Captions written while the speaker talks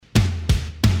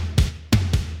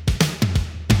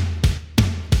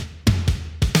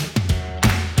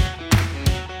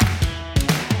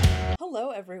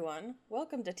everyone.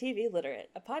 Welcome to TV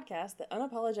Literate, a podcast that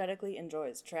unapologetically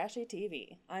enjoys trashy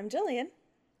TV. I'm Jillian.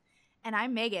 And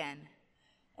I'm Megan.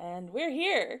 And we're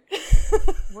here.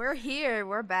 We're here.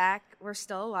 We're back. We're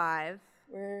still alive.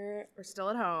 We're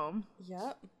still at home.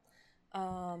 Yep.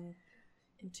 In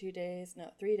 3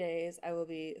 days, I will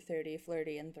be 30,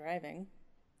 flirty, and thriving.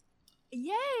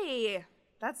 Yay!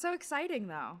 That's so exciting,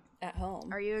 though. At home.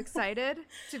 Are you excited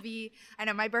to be? I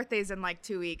know my birthday's in like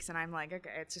 2 weeks, and I'm like,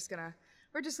 okay,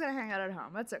 we're just gonna hang out at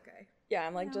home. That's okay. Yeah,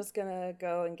 I'm like just gonna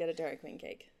go and get a Dairy Queen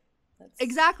cake.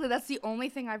 Exactly. That's the only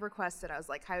thing I've requested. I was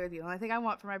like, Kyler, the only thing I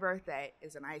want for my birthday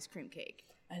is an ice cream cake.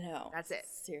 I know. That's it.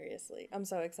 Seriously. I'm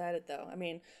so excited, though. I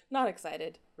mean, not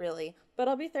excited, really. But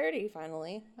I'll be 30,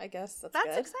 finally. I guess that's good.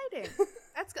 That's exciting.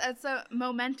 That's a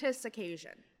momentous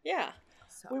occasion. Yeah.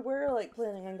 So. We were, like,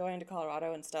 planning on going to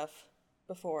Colorado and stuff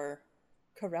before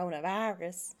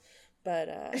coronavirus. But,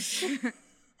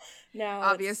 now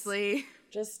obviously.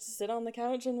 Just sit on the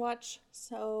couch and watch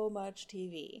so much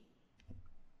TV.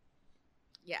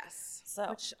 Yes. So.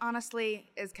 Which,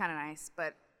 honestly, is kind of nice,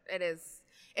 but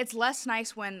it's less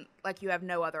nice when, like, you have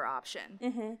no other option.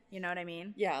 Mm-hmm. You know what I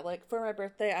mean? Yeah, like, for my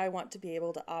birthday, I want to be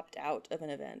able to opt out of an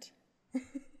event.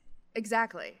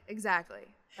 Exactly.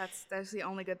 That's the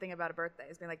only good thing about a birthday,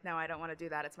 is being like, no, I don't want to do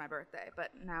that. It's my birthday.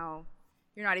 But now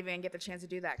you're not even going to get the chance to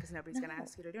do that because nobody's going to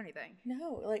ask you to do anything.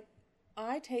 No, like,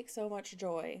 I take so much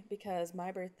joy because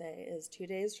my birthday is 2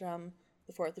 days from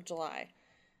the 4th of July.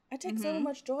 I take so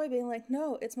much joy being like,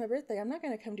 no, it's my birthday. I'm not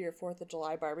going to come to your 4th of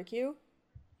July barbecue.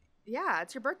 Yeah,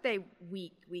 it's your birthday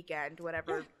weekend,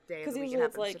 whatever day of the week it happens to be. Because usually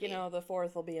it's like, you know, the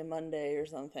 4th will be a Monday or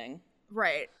something.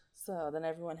 Right. So then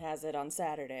everyone has it on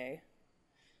Saturday.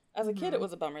 As a kid, it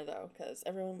was a bummer, though, because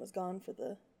everyone was gone for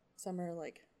the summer.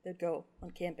 Like, they'd go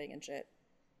on camping and shit.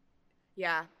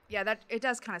 Yeah, that it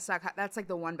does kind of suck. That's, like,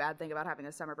 the one bad thing about having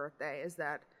a summer birthday is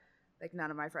that, like,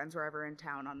 none of my friends were ever in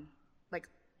town on, like,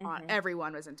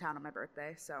 everyone was in town on my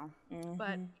birthday, so.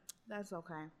 But that's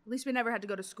okay. At least we never had to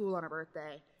go to school on a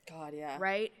birthday. God, yeah.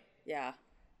 Right? Yeah.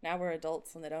 Now we're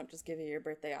adults and they don't just give you your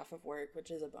birthday off of work,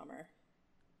 which is a bummer.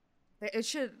 It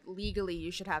should, legally,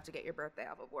 you should have to get your birthday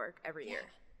off of work every year.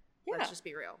 Yeah. Let's just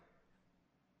be real.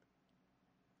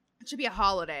 It should be a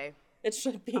holiday. It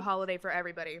should be. A holiday for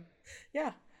everybody.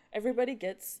 Yeah. Everybody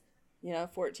gets,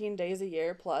 14 days a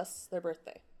year plus their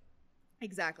birthday.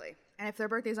 Exactly. And if their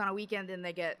birthday's on a weekend, then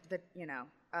they get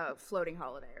a floating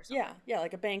holiday or something. Yeah,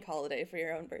 like a bank holiday for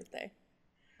your own birthday.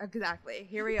 Exactly.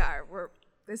 Here we are.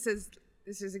 This is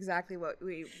exactly what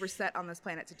we were set on this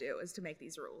planet to do, is to make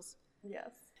these rules.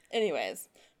 Yes. Anyways,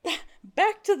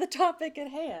 back to the topic at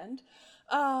hand.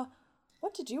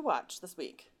 What did you watch this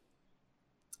week?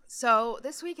 So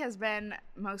this week has been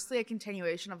mostly a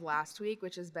continuation of last week,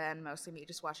 which has been mostly me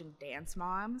just watching Dance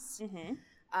Moms,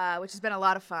 which has been a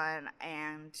lot of fun,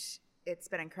 and it's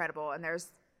been incredible. And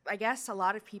there's, I guess, a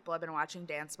lot of people have been watching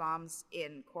Dance Moms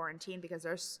in quarantine because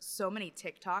there's so many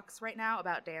TikToks right now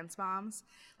about Dance Moms.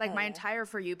 Like, my entire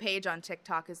For You page on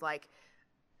TikTok is like,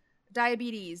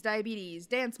 diabetes,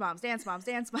 Dance Moms.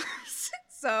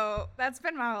 So that's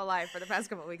been my whole life for the past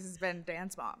couple of weeks. It's been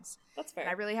Dance Moms. That's fair.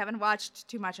 And I really haven't watched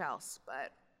too much else,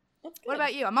 but that's good. What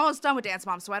about you? I'm almost done with Dance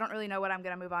Moms, so I don't really know what I'm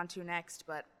going to move on to next,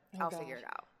 but I'll figure it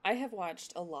out. I have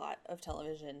watched a lot of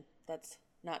television that's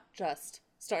not just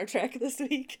Star Trek this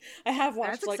week. I have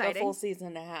watched a full season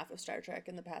and a half of Star Trek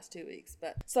in the past 2 weeks.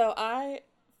 So I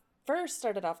first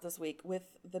started off this week with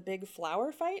The Big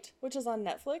Flower Fight, which is on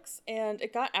Netflix, and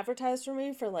it got advertised for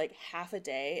me for like half a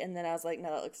day, and then I was like, no,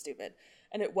 that looks stupid.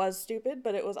 And it was stupid,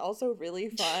 but it was also really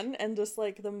fun and just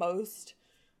like the most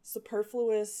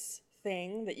superfluous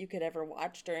thing that you could ever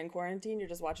watch during quarantine. You're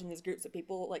just watching these groups of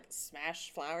people like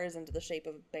smash flowers into the shape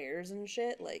of bears and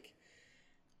shit. Like,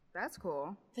 that's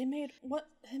cool. They made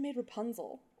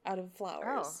Rapunzel out of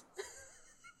flowers. Oh.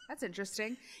 That's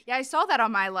interesting. Yeah, I saw that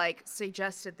on my like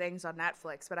suggested things on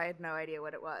Netflix, but I had no idea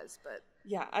what it was. But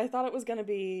yeah, I thought it was going to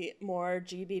be more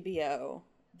GBBO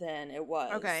than it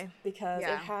was. Okay. Because it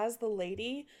has the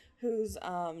lady who's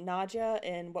Nadia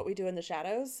in What We Do in the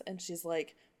Shadows, and she's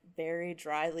like very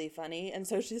dryly funny, and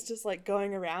so she's just like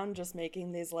going around just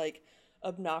making these like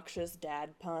obnoxious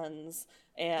dad puns,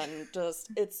 and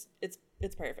just it's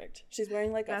perfect. She's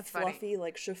wearing like a fluffy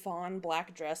like chiffon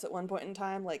black dress at one point in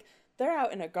time. Like, they're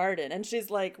out in a garden, and she's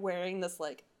like wearing this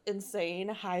like insane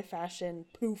high fashion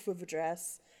poof of a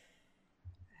dress.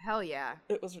 Hell yeah.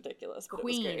 It was ridiculous, but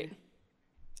Queen. It was great.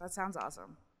 That sounds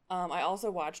awesome. I also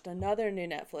watched another new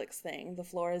Netflix thing, The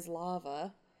Floor is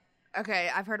Lava. Okay,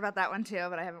 I've heard about that one too,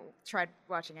 but I haven't tried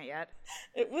watching it yet.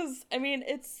 It's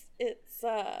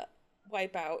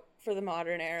Wipeout for the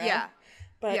modern era. Yeah.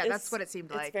 But yeah, that's what it seemed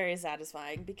like. It's very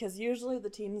satisfying because usually the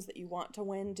teams that you want to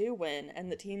win do win,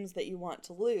 and the teams that you want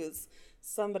to lose,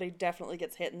 somebody definitely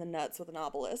gets hit in the nuts with an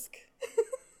obelisk.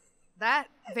 That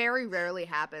very rarely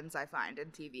happens, I find, in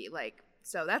TV. Like,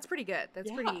 so that's pretty good.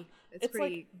 It's pretty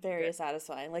like very good.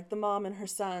 Satisfying. Like the mom and her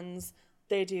sons,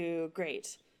 they do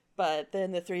great, but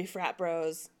then the 3 frat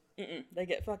bros, they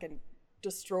get fucking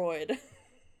destroyed.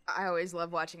 I always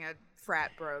love watching a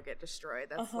frat bro get destroyed.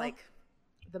 That's like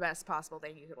the best possible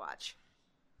thing you could watch.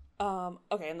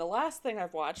 Okay, and the last thing I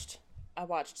watched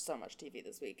so much TV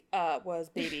this week, was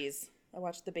Babies. I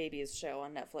watched the Babies show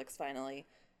on Netflix finally.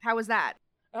 How was that?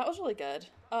 That was really good.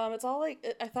 It's all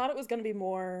like, I thought it was going to be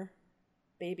more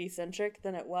baby-centric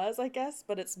than it was, I guess,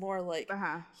 but it's more like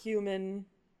human,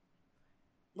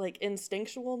 like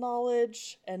instinctual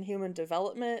knowledge and human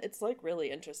development. It's like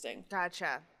really interesting.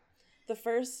 Gotcha. The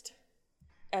first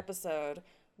episode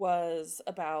was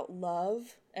about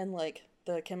love and like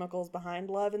the chemicals behind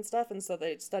love and stuff, and so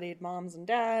they studied moms and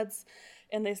dads,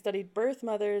 and they studied birth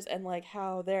mothers and like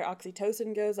how their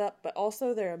oxytocin goes up, but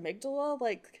also their amygdala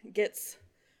like gets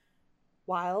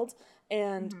wild,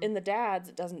 and in the dads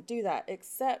it doesn't do that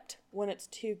except when it's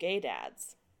 2 gay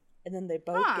dads, and then they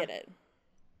both get it.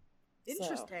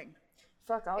 Interesting.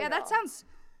 So, fuck all y'all. That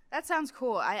sounds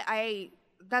cool.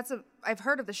 I've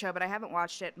heard of the show, but I haven't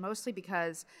watched it, mostly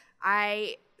because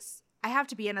I have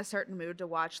to be in a certain mood to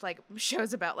watch like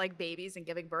shows about like babies and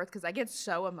giving birth, because I get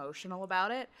so emotional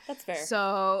about it. That's fair.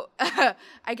 So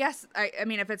I guess I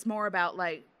mean if it's more about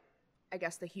like, I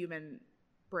guess, the human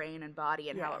brain and body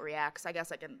and how it reacts, I guess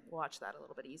I can watch that a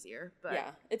little bit easier. But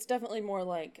yeah, it's definitely more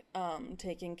like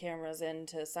taking cameras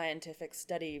into scientific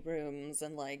study rooms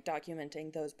and like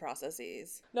documenting those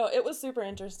processes. No, it was super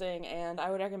interesting, and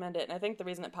I would recommend it. And I think the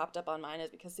reason it popped up on mine is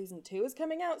because season 2 is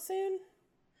coming out soon.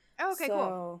 Oh, okay,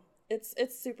 cool.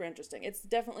 It's super interesting. It's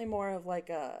definitely more of like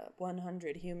a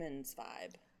 100 Humans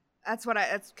vibe. That's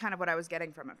kind of what I was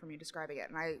getting from it, from you describing it,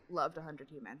 and I loved 100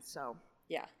 Humans. So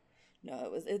yeah.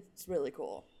 No, it's really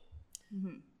cool.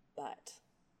 But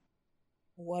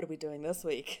what are we doing this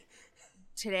week?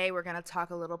 Today we're going to talk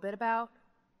a little bit about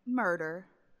murder,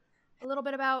 a little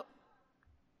bit about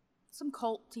some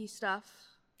culty stuff.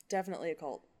 Definitely a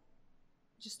cult.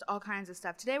 Just all kinds of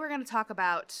stuff. Today we're going to talk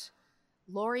about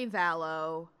Lori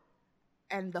Vallow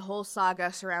and the whole saga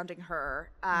surrounding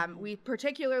her. We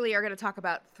particularly are going to talk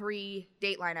about 3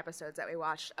 Dateline episodes that we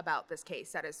watched about this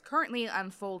case that is currently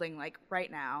unfolding, like, right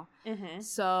now.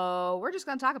 So we're just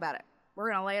going to talk about it. We're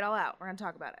going to lay it all out. We're going to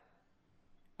talk about it.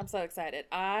 I'm so excited.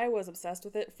 I was obsessed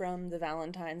with it from the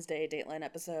Valentine's Day Dateline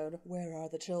episode, Where Are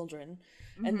the Children?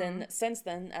 And then since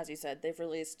then, as you said, they've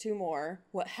released 2 more,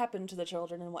 What Happened to the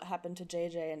Children and What Happened to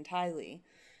JJ and Tylee.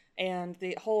 And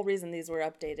the whole reason these were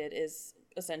updated is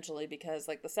essentially because,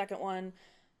 like, the second one,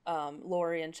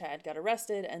 Lori and Chad got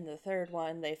arrested, and the third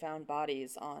one, they found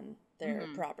bodies on their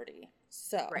property.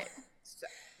 So, so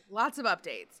lots of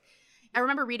updates. I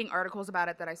remember reading articles about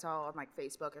it that I saw on like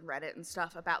Facebook and Reddit and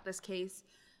stuff about this case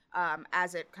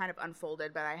as it kind of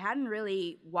unfolded, but I hadn't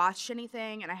really watched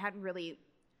anything, and I hadn't really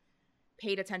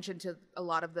paid attention to a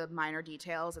lot of the minor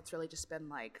details. It's really just been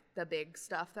like the big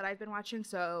stuff that I've been watching.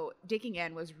 So digging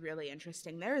in was really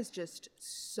interesting. There is just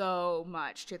so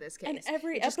much to this case. And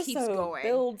every episode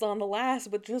builds on the last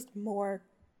with just more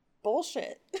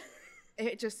bullshit.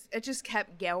 It just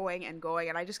kept going and going,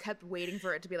 and I just kept waiting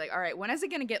for it to be like, all right, when is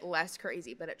it going to get less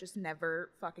crazy? But it just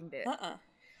never fucking did.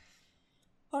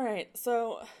 All right,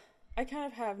 so I kind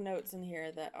of have notes in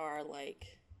here that are like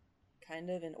kind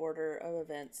of in order of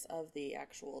events of the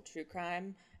actual true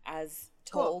crime as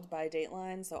told by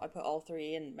Dateline. So I put all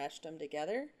 3 and meshed them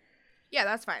together. Yeah,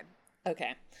 that's fine.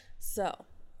 Okay, so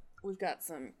we've got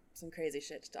some crazy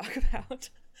shit to talk about.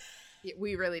 Yeah,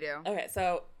 we really do. Okay,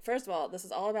 so first of all, this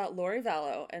is all about Lori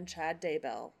Vallow and Chad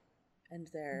Daybell and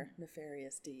their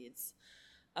nefarious deeds.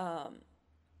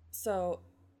 So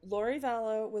Lori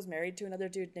Vallow was married to another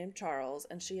dude named Charles,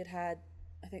 and she had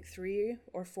I think 3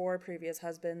 or 4 previous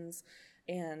husbands,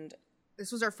 and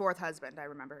this was her 4th husband. I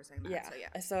remember her saying that.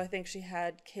 Yeah. So I think she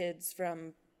had kids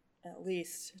from at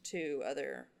least 2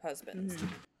 other husbands.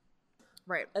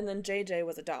 Right. And then JJ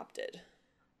was adopted.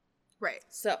 Right.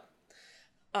 So,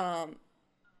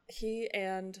 he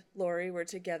and Lori were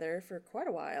together for quite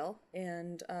a while,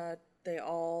 and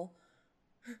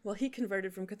he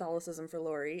converted from Catholicism for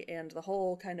Lori, and the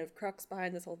whole kind of crux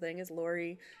behind this whole thing is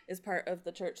Lori is part of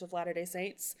the Church of Latter-day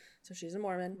Saints, so she's a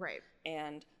Mormon. Right.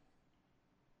 And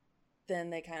then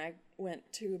they kind of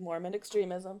went to Mormon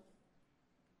extremism.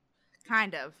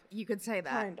 Kind of. You could say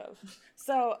that. Kind of.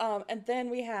 So, and then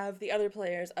we have the other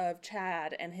players of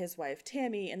Chad and his wife,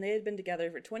 Tammy, and they had been together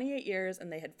for 28 years,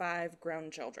 and they had 5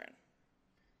 grown children.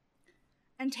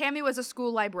 And Tammy was a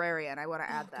school librarian. I want to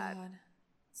add that. God.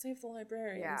 Save the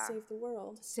librarians. Save the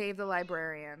world. Save the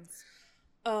librarians.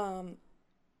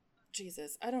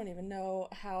 Jesus, I don't even know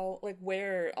how, like,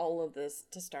 where all of this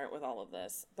to start with all of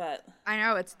this, but I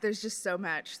know there's just so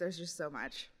much.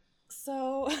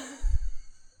 So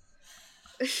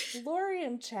Lori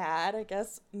and Chad, I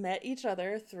guess, met each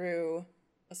other through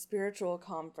a spiritual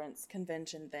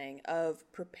convention thing of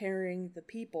preparing a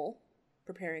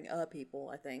people,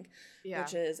 I think,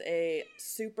 which is a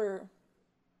super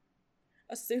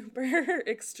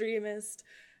extremist,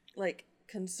 like,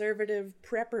 conservative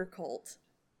prepper cult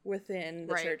within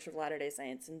the Church of Latter-day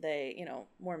Saints. And they, you know,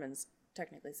 Mormons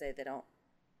technically say they're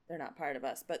not part of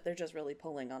us, but they're just really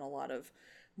pulling on a lot of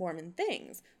Mormon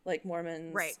things. Like,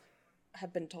 Mormons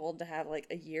have been told to have like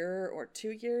a year or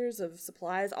 2 years of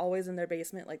supplies always in their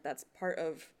basement. Like, that's part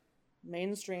of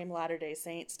mainstream Latter-day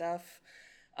Saint stuff.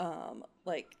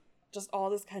 Like, just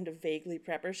all this kind of vaguely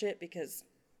prepper shit, because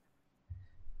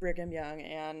Brigham Young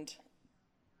and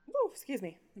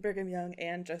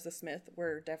Joseph Smith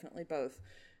were definitely both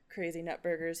crazy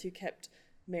nutburgers who kept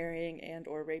marrying and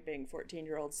or raping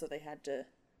 14-year-olds, so they had to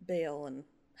bail and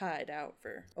hide out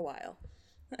for a while.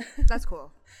 That's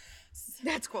cool.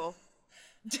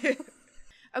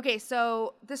 Okay,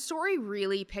 so the story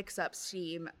really picks up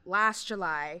steam last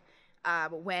July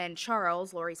when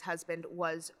Charles, Lori's husband,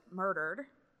 was murdered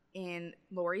in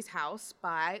Lori's house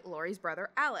by Lori's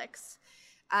brother, Alex.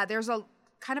 There's a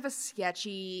kind of a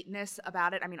sketchiness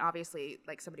about it. I mean, obviously,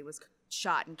 like, somebody was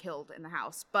shot and killed in the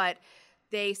house, but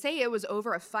they say it was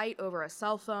over a fight over a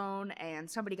cell phone, and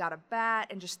somebody got a bat,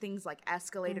 and just things like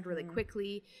escalated really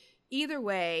quickly. Either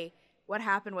way, what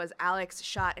happened was Alex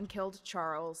shot and killed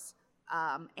Charles.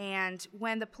 And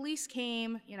when the police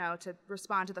came, you know, to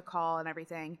respond to the call and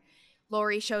everything,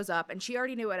 Lori shows up, and she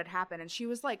already knew what had happened, and she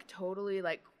was like totally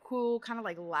like cool, kind of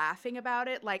like laughing about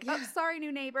it, like, oh, sorry,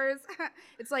 new neighbors.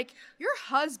 It's like, your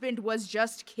husband was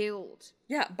just killed.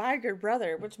 Yeah, by your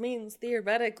brother, which means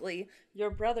theoretically your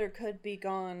brother could be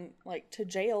gone, like, to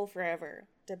jail forever,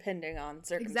 depending on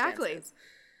circumstances. Exactly.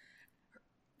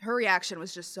 Her reaction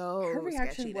was just so Her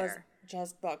reaction was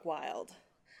just buck wild.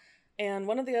 And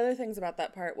one of the other things about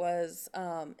that part was,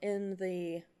 in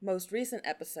the most recent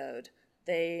episode,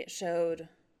 they showed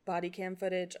body cam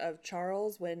footage of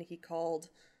Charles when he called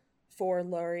for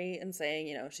Lori and saying,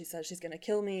 you know, she says she's gonna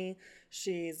kill me.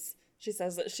 She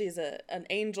says that she's an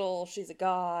angel, she's a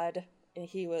god, and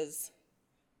he was,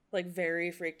 like,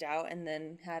 very freaked out, and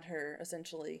then had her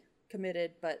essentially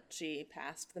committed, but she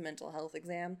passed the mental health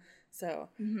exam. So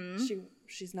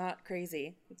she's not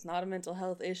crazy. It's not a mental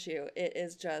health issue. It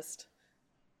is just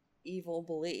evil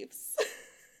beliefs.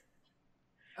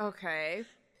 Okay.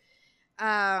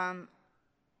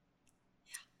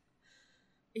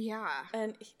 Yeah.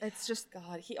 And it's just,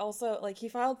 God, he also, like, he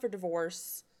filed for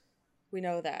divorce. We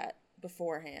know that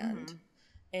beforehand.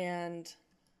 And,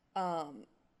 God,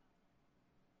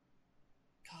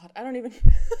 I don't even,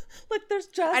 like, there's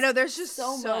just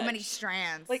so many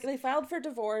strands. Like, he filed for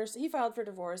divorce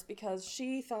because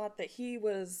she thought that he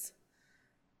was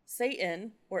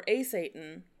Satan, or a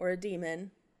Satan, or a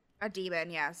demon. A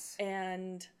demon, yes.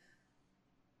 And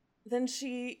then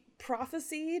she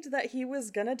prophesied that he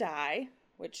was gonna die,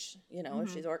 which, you know,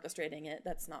 if she's orchestrating it,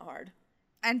 that's not hard.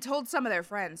 And told some of their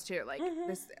friends, too, like,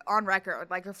 this on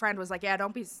record. Like, her friend was like, yeah,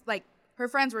 don't be, like, her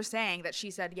friends were saying that she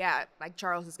said, yeah, like,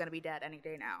 Charles is gonna be dead any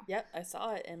day now. Yep, I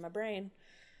saw it in my brain.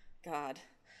 God.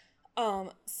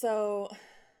 So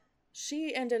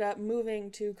she ended up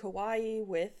moving to Kauai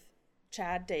with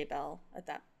Chad Daybell at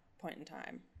that point in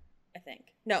time, I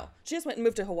think. No, she just went and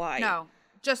moved to Hawaii. No.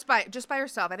 Just by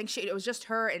herself. I think it was just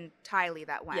her and Tylee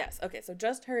that went. Yes. Okay. So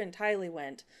just her and Tylee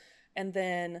went, and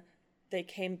then they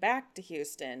came back to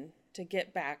Houston to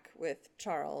get back with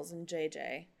Charles and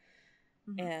JJ,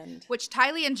 and which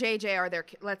Tylee and JJ are their.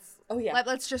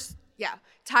 Let's just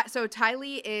So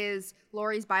Tylee is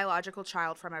Lori's biological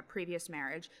child from a previous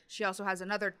marriage. She also has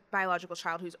another biological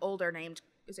child who's older, named,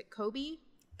 is it Kobe?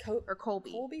 Or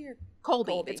Colby?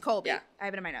 Colby. It's Colby. Yeah. I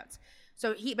have it in my notes.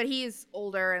 So he's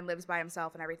older and lives by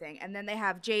himself and everything. And then they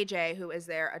have JJ, who is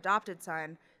their adopted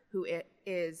son, who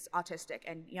is autistic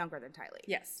and younger than Tylee.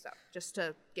 Yes. So just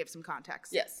to give some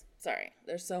context. Yes. Sorry.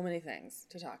 There's so many things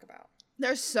to talk about.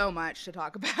 There's so much to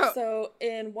talk about. So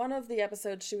in one of the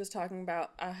episodes, she was talking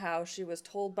about how she was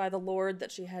told by the Lord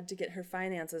that she had to get her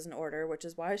finances in order, which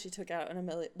is why she took out a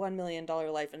 $1 million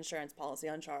life insurance policy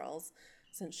on Charles,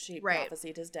 since she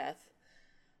prophesied his death.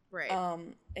 Right.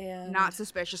 And not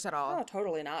suspicious at all. No,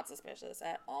 totally not suspicious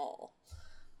at all.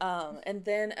 And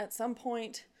then at some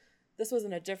point, this was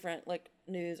in a different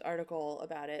news article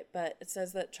about it, but it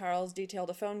says that Charles detailed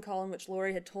a phone call in which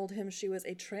Lori had told him she was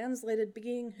a translated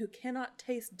being who cannot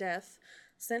taste death,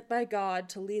 sent by God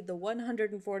to lead the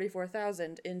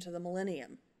 144,000 into the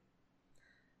millennium.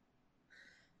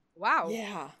 Wow.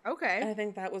 Yeah. Okay. And I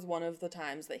think that was one of the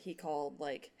times that he called,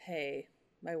 hey,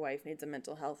 my wife needs a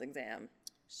mental health exam.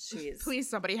 Please,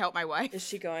 somebody help my wife. Is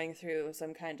she going through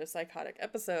some kind of psychotic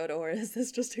episode, or is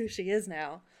this just who she is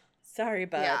now? Sorry,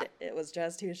 bud. Yeah. It was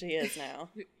just who she is now.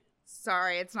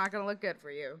 Sorry, it's not going to look good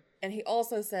for you. And he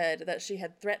also said that she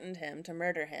had threatened him to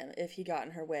murder him if he got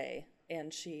in her way,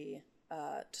 and she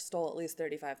stole at least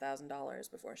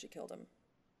 $35,000 before she killed him.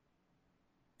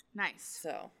 Nice.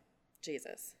 So,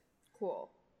 Jesus.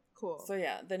 Cool. So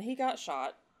yeah, then he got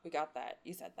shot. We got that.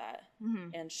 You said that. Mm-hmm.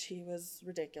 And she was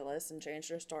ridiculous and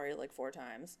changed her story 4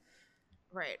 times.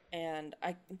 Right. And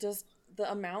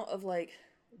the amount of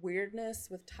weirdness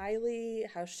with Tylee,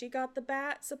 how she got the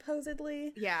bat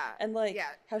supposedly. Yeah. And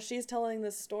how she's telling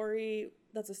this story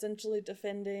that's essentially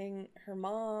defending her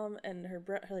mom and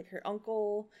her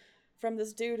uncle from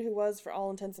this dude who was, for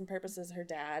all intents and purposes, her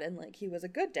dad, and he was a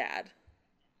good dad.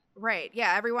 Right.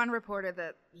 Yeah. Everyone reported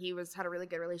that he had a really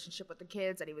good relationship with the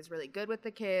kids, that he was really good with the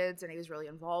kids, and he was really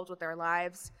involved with their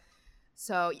lives.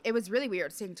 So it was really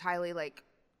weird seeing Tylee,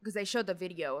 because they showed the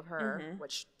video of her, mm-hmm.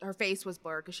 which her face was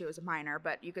blurred because she was a minor,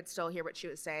 but you could still hear what she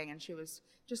was saying, and she was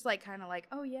just kind of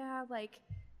oh yeah,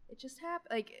 it just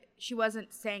happened. She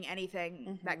wasn't saying anything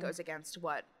mm-hmm. that goes against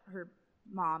what her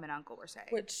mom and uncle were saying.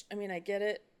 Which, I mean, I get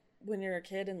it. When you're a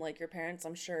kid and your parents,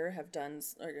 I'm sure, have done,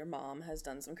 or your mom has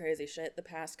done some crazy shit the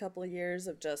past couple of years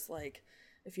of just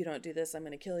if you don't do this, I'm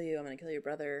going to kill you. I'm going to kill your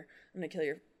brother. I'm going to kill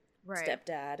your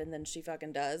stepdad. And then she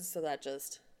fucking does. So that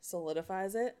just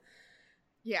solidifies it.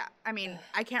 Yeah. I mean,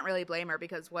 I can't really blame her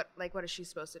because what is she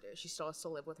supposed to do? She still has to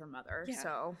live with her mother. Yeah.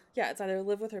 So yeah, it's either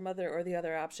live with her mother or the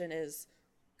other option is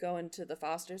go into the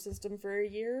foster system for a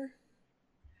year.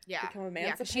 Yeah. Become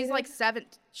emancipated. Yeah,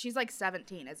 she's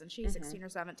 17, isn't she? Mm-hmm. 16 or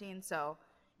 17. So,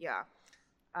 yeah.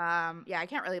 Yeah, I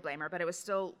can't really blame her, but it was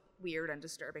still weird and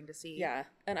disturbing to see. Yeah.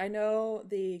 And I know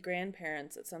the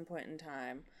grandparents at some point in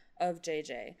time of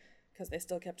JJ, because they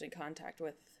still kept in contact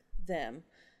with them.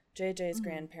 JJ's mm-hmm.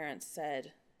 grandparents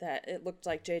said that it looked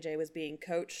like JJ was being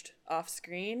coached off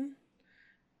screen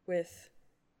with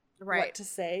what to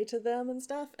say to them and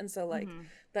stuff. And so mm-hmm.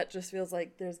 that just feels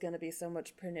like there's going to be so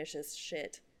much pernicious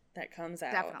shit that comes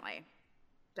out.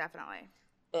 Definitely.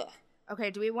 Ugh.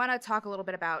 Okay, do we want to talk a little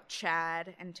bit about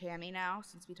Chad and Tammy now,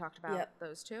 since we talked about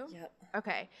those two? Yep.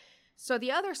 Okay. So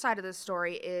the other side of this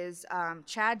story is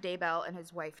Chad Daybell and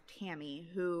his wife Tammy,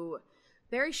 who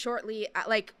very shortly,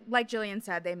 like Jillian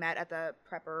said, they met at the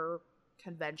prepper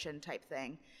convention type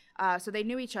thing. So they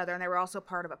knew each other, and they were also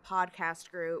part of a podcast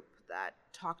group that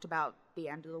talked about the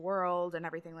end of the world and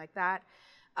everything like that.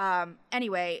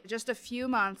 Anyway, just a few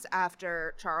months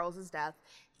after Charles's death,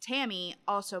 Tammy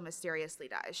also mysteriously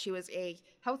dies. She was a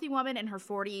healthy woman in her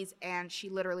 40s, and she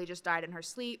literally just died in her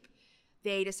sleep.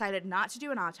 They decided not to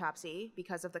do an autopsy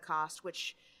because of the cost,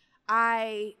 which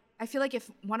I feel like if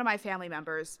one of my family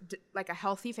members, a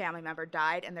healthy family member,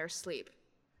 died in their sleep,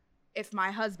 if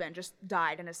my husband just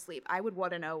died in his sleep, I would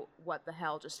want to know what the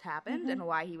hell just happened mm-hmm. and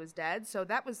why he was dead. So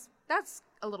that's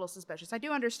a little suspicious. I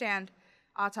do understand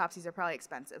autopsies are probably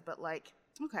expensive, but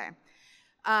okay.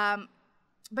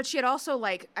 But she had also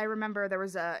I remember there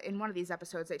was in one of these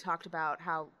episodes they talked about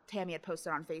how Tammy had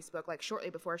posted on Facebook shortly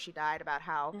before she died about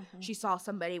how mm-hmm. she saw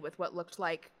somebody with what looked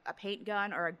like a paint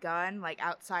gun or a gun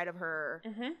outside of her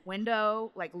mm-hmm.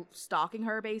 window, stalking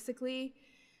her basically.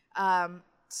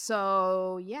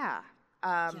 So yeah.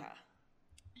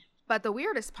 But the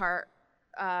weirdest part,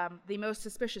 the most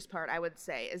suspicious part, I would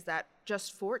say, is that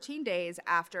just 14 days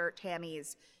after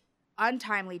Tammy's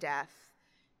untimely death,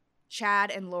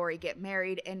 Chad and Lori get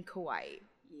married in Kauai.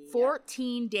 Yep.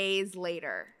 14 days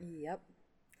later. Yep.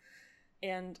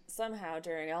 And somehow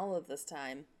during all of this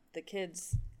time, the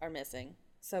kids are missing.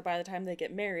 So by the time they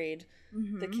get married,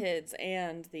 mm-hmm. the kids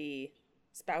and the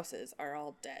spouses are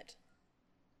all dead.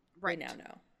 Right. We now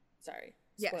know. Sorry.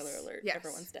 Yes. Spoiler alert. Yes.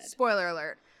 Everyone's dead. Spoiler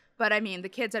alert. But I mean, the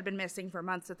kids had been missing for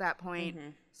months at that point.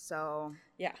 Mm-hmm. So.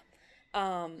 Yeah.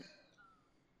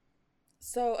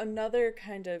 So another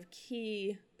kind of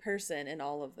key person in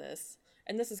all of this,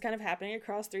 and this is kind of happening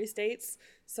across 3 states.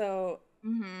 So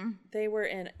mm-hmm. they were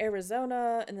in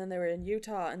Arizona, and then they were in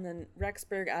Utah, and then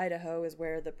Rexburg, Idaho is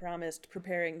where the promised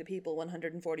preparing the people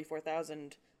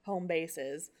 144,000 home base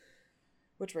is,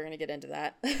 which we're going to get into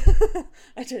that.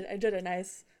 I did a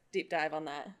nice deep dive on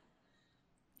that.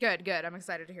 Good. I'm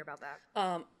excited to hear about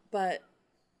that. But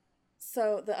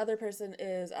so the other person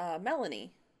is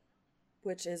Melanie,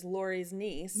 which is Laurie's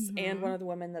niece and one of the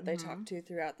women that they talk to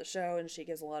throughout the show, and she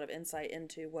gives a lot of insight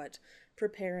into what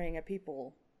preparing a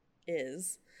people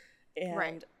is.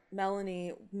 And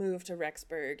Melanie moved to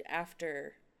Rexburg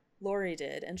after Laurie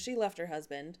did, and she left her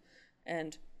husband,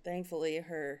 and thankfully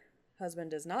her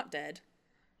husband is not dead.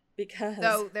 Because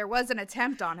though there was an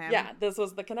attempt on him. Yeah, this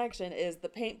was the connection, is the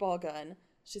paintball gun.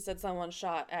 She said someone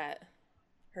shot at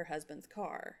her husband's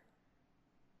car.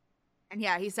 And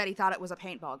yeah, he said he thought it was a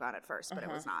paintball gun at first, but it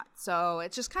was not. So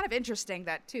it's just kind of interesting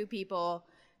that two people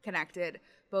connected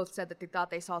both said that they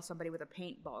thought they saw somebody with a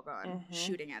paintball gun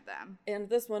shooting at them. And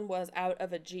this one was out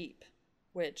of a Jeep,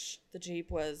 which the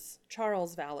Jeep was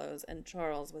Charles Vallows, and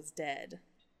Charles was dead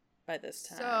by this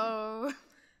time.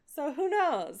 So who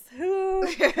knows? Who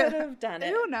could have done it?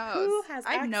 Who knows? Who has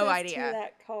I have no idea to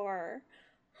that car?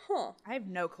 Huh. I have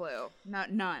no clue.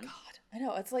 None. God, I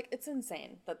know. It's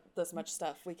insane that this much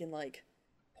stuff we can, like,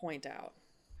 point out.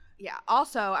 Yeah.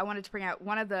 Also, I wanted to bring out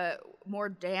one of the more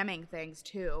damning things,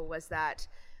 too, was that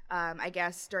I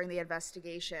guess during the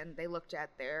investigation, they looked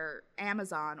at their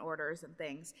Amazon orders and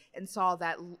things and saw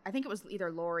that, I think it was either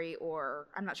Laurie or,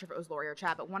 I'm not sure if it was Laurie or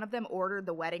Chad, but one of them ordered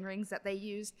the wedding rings that they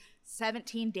used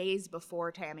 17 days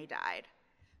before Tammy died.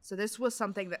 So this was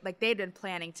something that, like, they'd been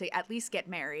planning to at least get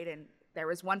married, and there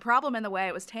was one problem in the way.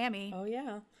 It was Tammy. Oh,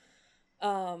 yeah.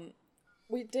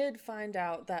 We did find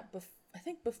out that, I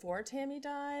think before Tammy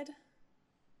died,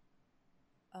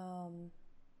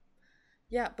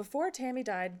 yeah, before Tammy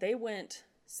died, they went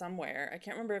somewhere. I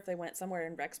can't remember if they went somewhere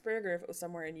in Rexburg or if it was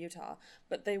somewhere in Utah,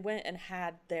 but they went and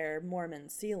had their Mormon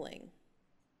sealing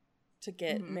to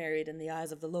get married in the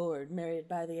eyes of the Lord, married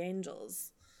by the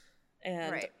angels.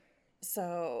 And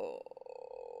so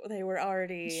they were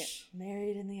already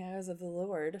married in the eyes of the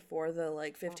Lord for the,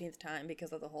 like, 15th time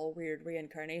because of the whole weird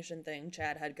reincarnation thing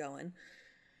Chad had going.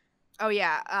 Oh,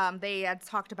 yeah. They had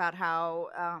talked about how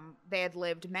they had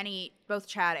lived both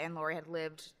Chad and Laurie had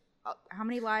lived, how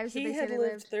many lives did they say they lived? He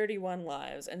had lived 31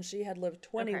 lives, and she had lived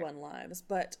 21 lives,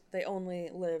 but they only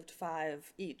lived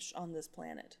 5 each on this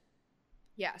planet.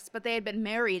 Yes, but they had been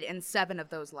married in 7 of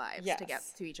those lives to get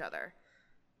to each other.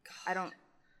 God,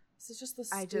 this is just the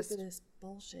stupidest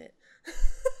bullshit.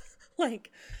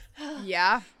 Like,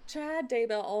 yeah. Chad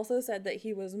Daybell also said that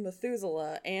he was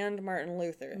Methuselah and Martin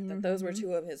Luther, that those were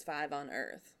 2 of his 5 on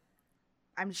Earth.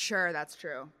 I'm sure that's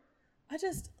true.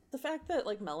 The fact that,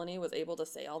 like, Melanie was able to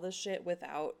say all this shit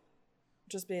without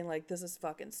just being like, this is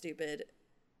fucking stupid,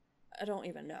 I don't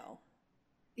even know.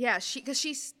 Yeah, because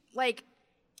she's, like,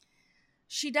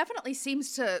 she definitely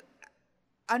seems to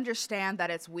understand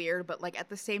that it's weird, but, like, at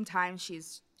the same time, she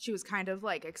was kind of,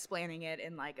 like, explaining it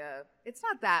in, like, it's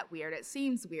not that weird. It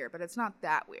seems weird, but it's not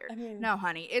that weird. I mean, no,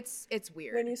 honey, it's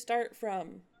weird. When you start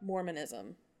from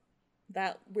Mormonism,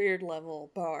 that weird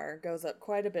level bar goes up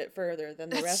quite a bit further than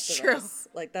the rest of us.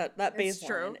 Like, that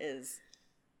baseline is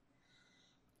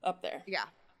up there. Yeah.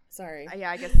 Sorry.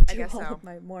 Yeah, I guess so.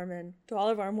 To all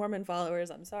of our Mormon followers,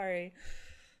 I'm sorry.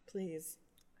 Please.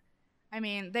 I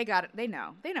mean, they got it. They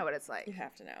know what it's like. You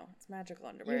have to know. It's magical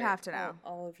underwear. You have to know.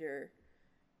 All of your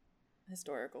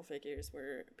historical figures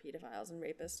were pedophiles and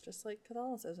rapists, just like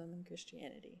Catholicism and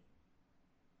Christianity.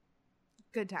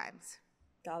 Good times.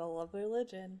 Gotta love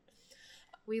religion.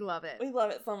 We love it. We love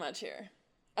it so much here.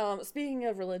 Speaking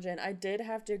of religion, I did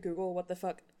have to Google what the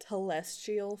fuck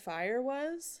telestial fire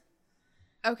was.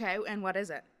 Okay, and what is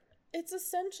it? It's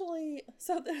essentially,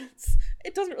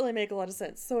 it doesn't really make a lot of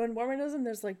sense. So in Mormonism,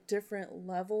 there's, like, different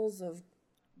levels of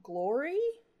glory.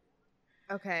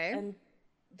 Okay. And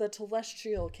the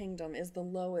celestial kingdom is the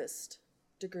lowest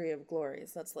degree of glory.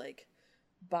 So that's, like,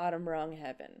 bottom rung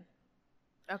heaven.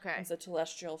 Okay. And so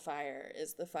celestial fire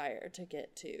is the fire to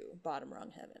get to bottom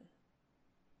rung heaven.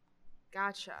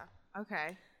 Gotcha.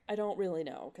 Okay. I don't really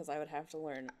know, because I would have to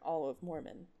learn all of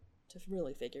Mormon to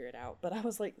really figure it out. But I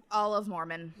was like, all of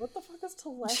Mormon. What the fuck is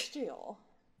celestial?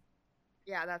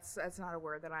 Yeah, that's not a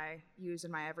word that I use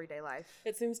in my everyday life.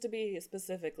 It seems to be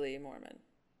specifically Mormon.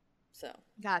 So.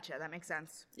 Gotcha, that makes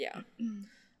sense. Yeah.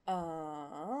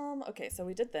 Okay, so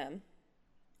we did them.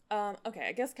 Okay,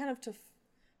 I guess kind of to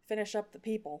finish up the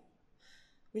people,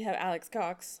 we have Alex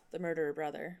Cox, the murderer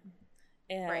brother.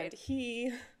 And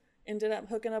he ended up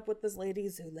hooking up with this lady,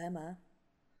 Zulema,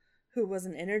 who was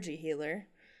an energy healer.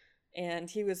 And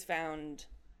he was found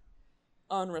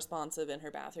unresponsive in her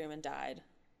bathroom and died.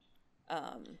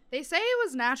 They say it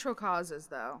was natural causes,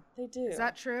 though. They do. Is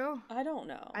that true? I don't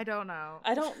know. I don't know.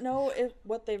 I don't know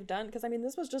what they've done, because, I mean,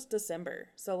 this was just December,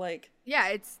 so, like... Yeah,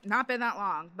 it's not been that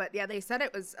long, but, yeah, they said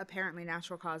it was apparently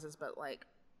natural causes, but, like,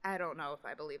 I don't know if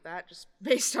I believe that, just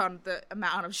based on the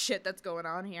amount of shit that's going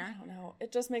on here. I don't know.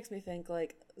 It just makes me think,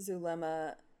 like,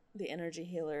 Zulema, the energy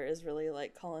healer, is really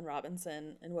like Colin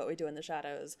Robinson in What We Do in the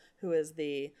Shadows, who is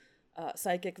the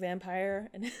psychic vampire.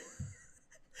 And,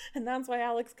 and that's why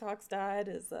Alex Cox died,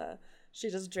 is she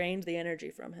just drained the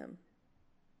energy from him.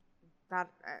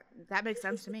 That makes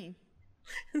sense to me.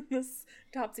 In this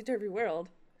topsy-turvy world.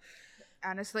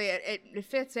 Honestly, it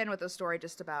fits in with the story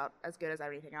just about as good as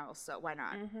everything else, so why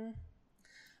not?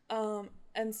 Mm-hmm.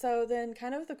 And so then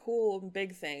kind of the cool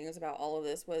big things about all of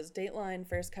this was Dateline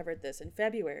first covered this in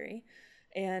February,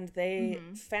 and they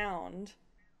found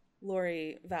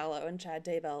Lori Vallow and Chad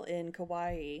Daybell in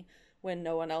Kauai when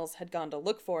no one else had gone to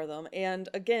look for them. And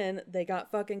again, they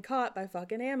got fucking caught by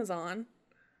fucking Amazon.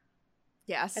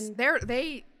 Yes. And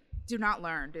they do not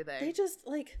learn, do they? They just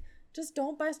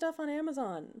don't buy stuff on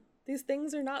Amazon. These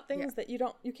things are not things that you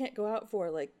can't go out for.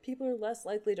 Like, people are less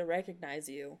likely to recognize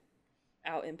you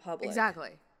out in public.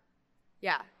 Exactly.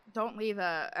 Yeah. Don't leave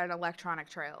an electronic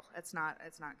trail. It's not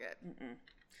good.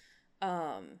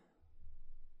 Mm-mm.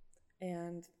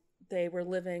 And they were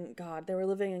living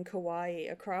in Kauai,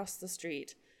 across the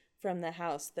street from the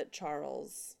house that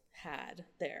Charles had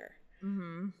there.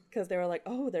 Because they were like,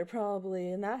 oh, they're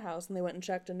probably in that house, and they went and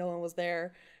checked and no one was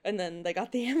there, and then they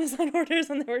got the Amazon orders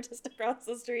and they were just across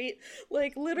the street.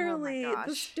 Like, literally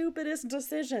the stupidest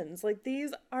decisions. Like,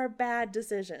 these are bad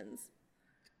decisions.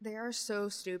 They are so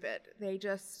stupid. They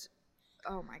just,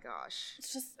 oh my gosh.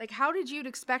 It's just like, how did you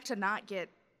expect to not get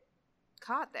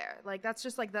caught there? Like, that's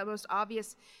just like the most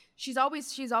obvious. She's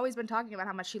always been talking about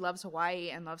how much she loves Hawaii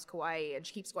and loves Kauai, and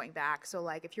she keeps going back. So,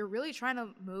 like, if you're really trying to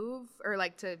move or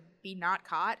like to be not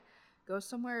caught, go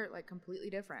somewhere like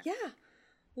completely different. Yeah,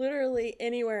 literally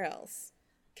anywhere else.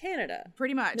 Canada,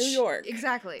 pretty much. New York,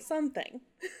 exactly. Something.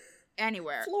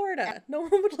 Anywhere. Florida. No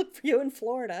one would look for you in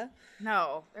Florida.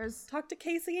 No, talk to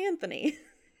Casey Anthony.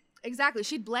 Exactly.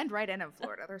 She'd blend right in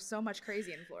Florida. There's so much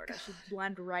crazy in Florida. She'd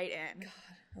blend right in. God,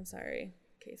 I'm sorry,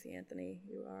 Casey Anthony.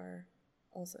 You are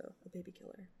also a baby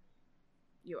killer.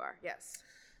 You are, yes.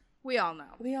 We all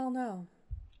know.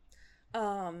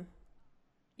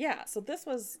 Yeah, so this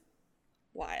was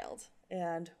wild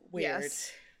and weird.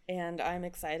 Yes. And I'm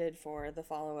excited for the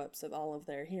follow-ups of all of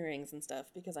their hearings and stuff,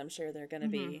 because I'm sure they're going to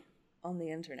be on the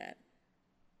internet.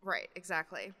 Right,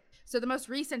 exactly. So the most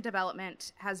recent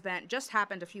development just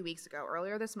happened a few weeks ago,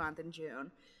 earlier this month in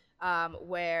June,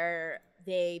 where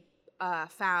they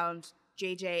found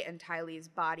JJ and Tylee's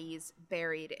bodies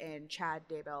buried in Chad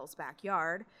Daybell's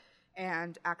backyard.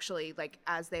 And actually, like,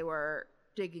 as they were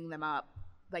digging them up,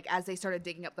 like, as they started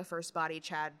digging up the first body,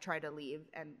 Chad tried to leave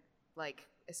and, like,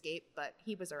 escape, but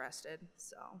he was arrested,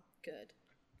 so. Good.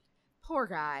 Poor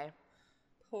guy.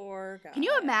 Poor guy. Can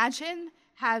you imagine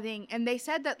having, and they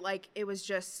said that, like, it was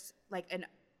just, like, a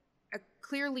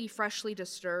clearly freshly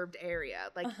disturbed area.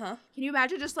 Like, can you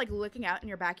imagine just, like, looking out in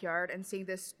your backyard and seeing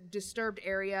this disturbed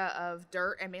area of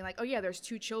dirt and being like, oh, yeah, there's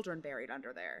 2 children buried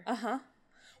under there.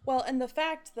 Well, and the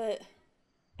fact that,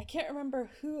 I can't remember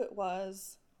who it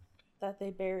was that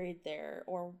they buried there,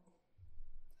 or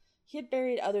he had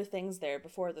buried other things there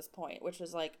before this point, which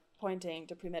was, like, pointing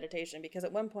to premeditation, because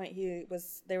at one point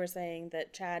they were saying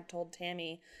that Chad told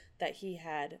Tammy that he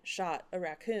had shot a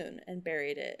raccoon and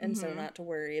buried it, and so not to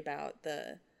worry about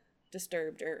the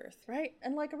disturbed earth, right?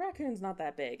 And, like, a raccoon's not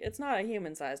that big. It's not a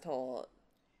human-sized hole.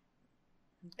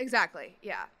 Exactly,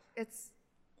 yeah. It's,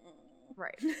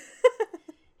 right.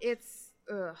 It's,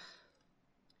 ugh.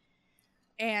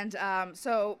 And,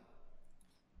 so,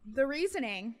 the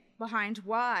reasoning behind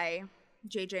why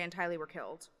JJ and Tylee were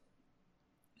killed,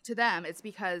 to them, it's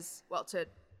because, well, to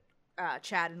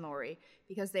Chad and Lori,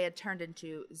 because they had turned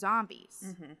into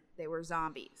zombies. They were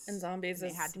zombies. And zombies and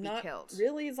they had to be killed.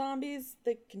 Really zombies.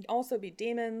 They can also be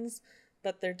demons,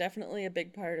 but they're definitely a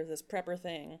big part of this prepper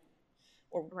thing.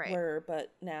 Or were,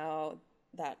 but now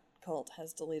that cult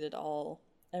has deleted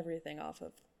everything off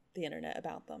of the internet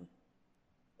about them.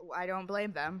 I don't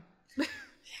blame them.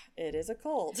 It is a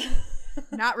cult.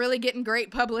 Not really getting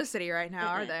great publicity right now,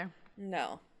 are they?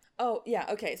 No. Oh, yeah,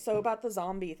 okay, so about the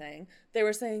zombie thing, they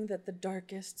were saying that the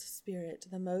darkest spirit,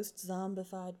 the most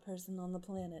zombified person on the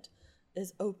planet,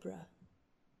 is Oprah.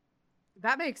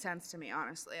 That makes sense to me,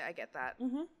 honestly. I get that.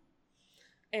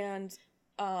 And,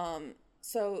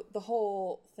 so the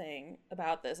whole thing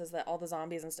about this is that all the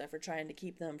zombies and stuff are trying to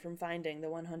keep them from finding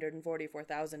the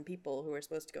 144,000 people who are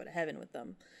supposed to go to heaven with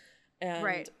them.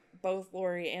 And both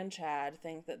Lori and Chad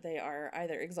think that they are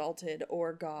either exalted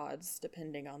or gods,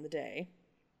 depending on the day.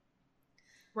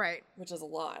 Right. Which is a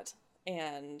lot.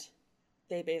 And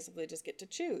they basically just get to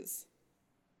choose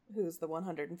who's the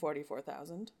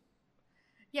 144,000.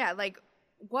 Yeah, like,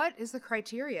 what is the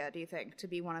criteria, do you think, to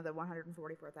be one of the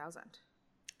 144,000?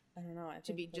 I don't know. I think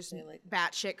to be just like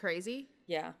batshit crazy?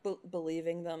 Yeah,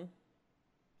 believing them.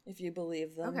 If you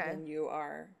believe them, then you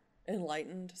are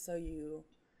enlightened, so you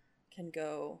can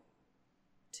go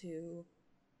to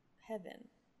heaven.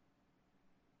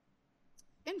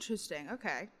 Interesting.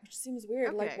 Okay. Which seems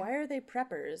weird. Like, why are they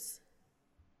preppers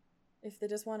if they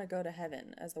just want to go to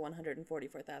heaven as the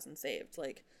 144,000 saved?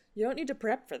 Like, you don't need to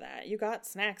prep for that. You got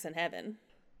snacks in heaven.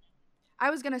 I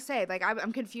was gonna say, like,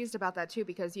 I'm confused about that too,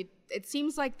 because it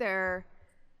seems like they're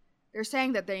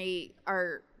saying that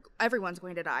everyone's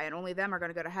going to die and only them are going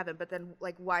to go to heaven. But then,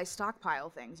 like, why stockpile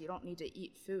things? You don't need to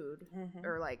eat food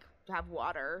or like have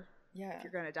water. Yeah, if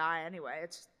you're going to die anyway.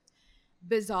 It's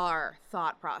bizarre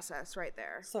thought process right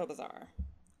there. So bizarre.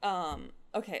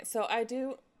 Okay, so I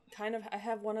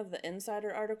have one of the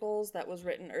insider articles that was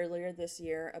written earlier this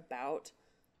year about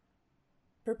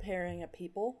preparing a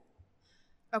people.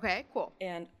 Okay, cool.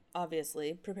 And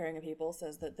obviously, Preparing a People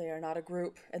says that they are not a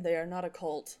group and they are not a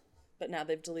cult, but now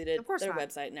they've deleted their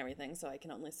website and everything, so I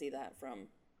can only see that from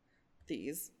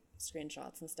these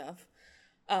screenshots and stuff.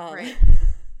 Right.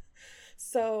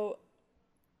 So,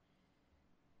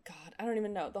 God, I don't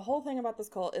even know. The whole thing about this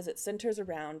cult is it centers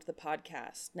around the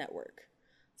podcast network.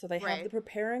 So they have the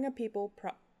Preparing a People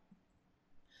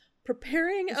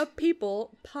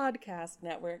podcast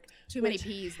network. Too many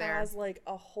P's there. Has like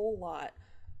a whole lot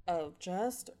of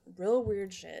just real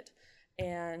weird shit,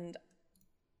 and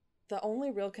the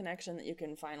only real connection that you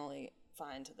can finally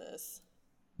find to this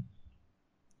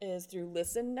is through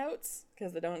listen notes,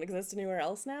 because they don't exist anywhere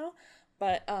else now.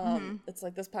 But it's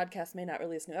like this podcast may not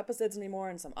release new episodes anymore,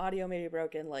 and some audio may be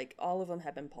broken. Like, all of them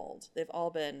have been pulled. They've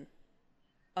all been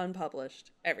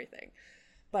unpublished, everything.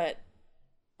 But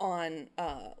on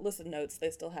listen notes,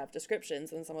 they still have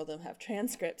descriptions, and some of them have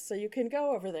transcripts, so you can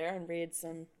go over there and read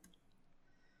some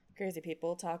crazy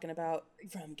people talking about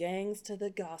from gangs to the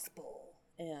gospel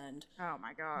and oh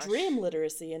my gosh, dream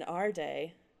literacy in our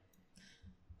day,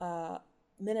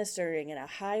 ministering in a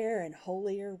higher and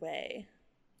holier way.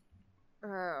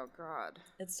 Oh God,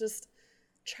 it's just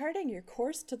charting your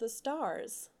course to the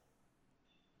stars.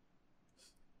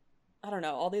 I don't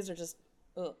know, all these are just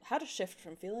how to shift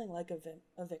from feeling like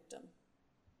a victim.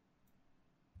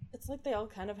 It's like they all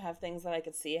kind of have things that I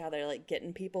could see how they're like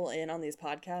getting people in on these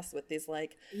podcasts with these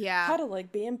like how to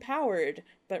like be empowered,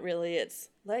 but really it's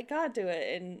let God do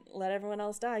it and let everyone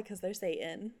else die because they're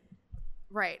Satan.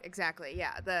 Right, exactly.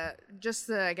 Yeah,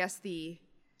 I guess the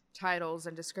titles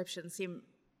and descriptions seem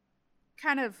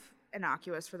kind of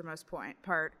innocuous for the most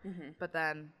part, but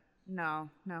then no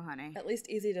honey. At least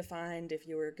easy to find if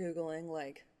you were Googling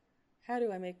like, how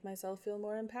do I make myself feel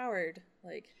more empowered?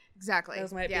 Like, exactly.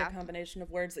 Those might be a combination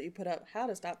of words that you put up. How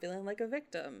to stop feeling like a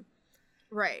victim.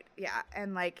 Right. Yeah.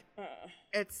 And like,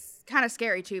 it's kind of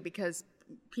scary too, because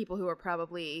people who are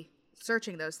probably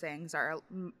searching those things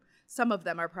some of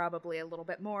them are probably a little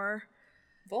bit more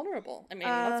vulnerable. I mean,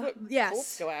 that's what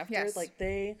cults go after. Yes. Like,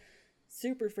 they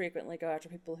super frequently go after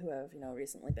people who have,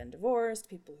 recently been divorced,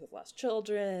 people who've lost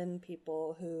children,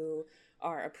 people who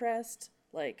are oppressed.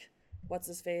 Like, what's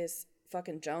his face?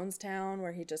 Fucking Jonestown,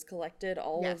 where he just collected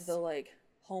all of the like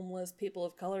homeless people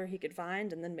of color he could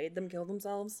find and then made them kill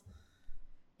themselves.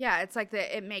 Yeah, it's like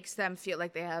it makes them feel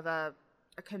like they have a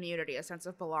community, a sense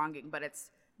of belonging, but it's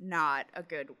not a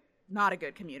good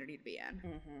community to be in.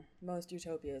 Mm-hmm. Most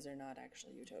utopias are not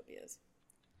actually utopias.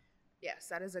 Yes,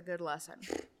 that is a good lesson.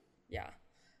 Yeah.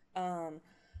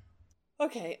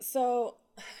 Okay, so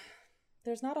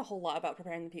there's not a whole lot about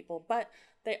preparing the people, but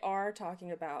they are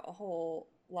talking about a whole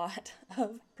lot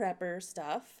of prepper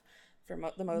stuff for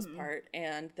the most part,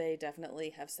 and they definitely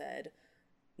have said,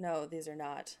 no, these are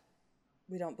not,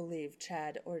 we don't believe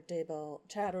Chad or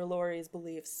Laurie's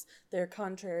beliefs. They're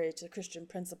contrary to Christian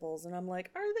principles. And I'm like,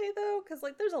 are they though? Because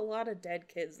like there's a lot of dead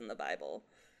kids in the Bible.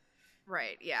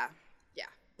 Right, yeah.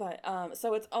 But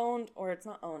so it's owned, or it's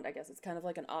not owned, I guess it's kind of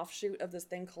like an offshoot of this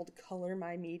thing called Color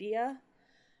My Media,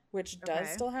 which does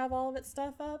still have all of its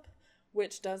stuff up,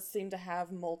 which does seem to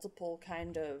have multiple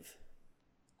kind of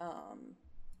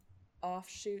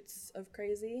offshoots of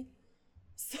crazy.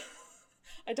 So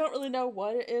I don't really know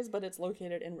what it is, but it's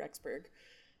located in Rexburg.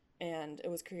 And it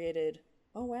was created,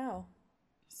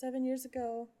 7 years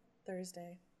ago,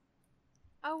 Thursday.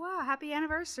 Oh, wow. Happy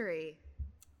anniversary.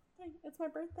 It's my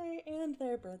birthday and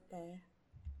their birthday.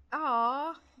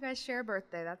 Aw, you guys share a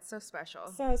birthday. That's so special.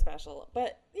 So special.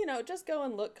 But, just go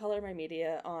and look Color My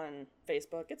Media on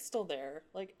Facebook. It's still there.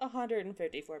 Like,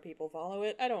 154 people follow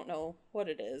it. I don't know what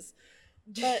it is.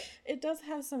 But it does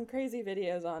have some crazy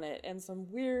videos on it and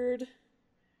some weird...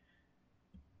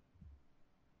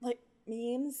 Like,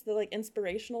 memes. They're like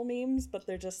inspirational memes, but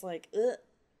they're just like, ugh,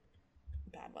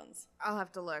 bad ones. I'll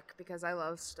have to look because I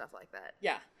love stuff like that.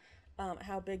 Yeah.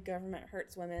 How big government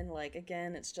hurts women. Like,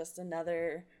 again, it's just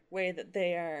another way that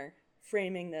they are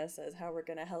framing this as how we're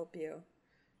going to help you.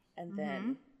 And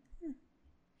then...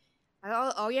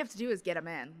 All you have to do is get them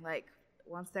in. Like,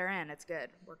 once they're in, it's good.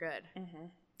 We're good. Mm-hmm.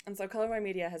 And so Colorway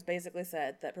Media has basically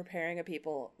said that Preparing a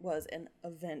People was an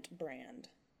event brand.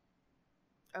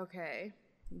 Okay.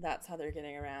 That's how they're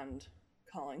getting around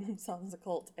calling themselves a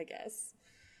cult, I guess.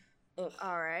 Ugh.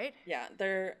 All right. Yeah,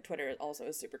 their Twitter also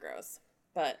is super gross.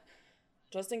 But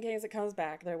just in case it comes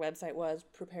back, their website was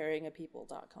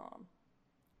preparingapeople.com.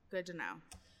 Good to know.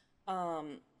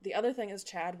 The other thing is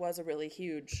Chad was a really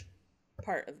huge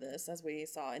part of this, as we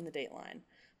saw in the Dateline.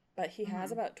 But he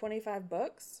has about 25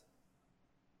 books.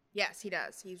 Yes, he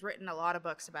does. He's written a lot of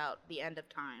books about the end of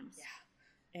times.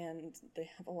 Yeah. And they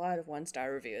have a lot of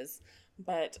 1-star reviews.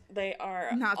 But they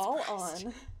are all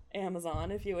on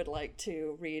Amazon if you would like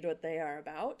to read what they are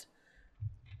about.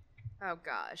 Oh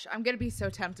gosh, I'm going to be so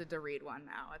tempted to read one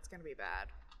now. It's going to be bad.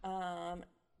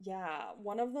 Yeah,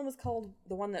 one of them is called,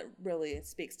 the one that really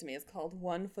speaks to me is called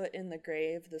One Foot in the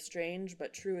Grave, The Strange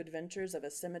But True Adventures of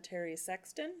a Cemetery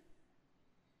Sexton.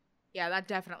 Yeah, that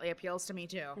definitely appeals to me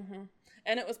too. Mm-hmm.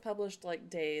 And it was published like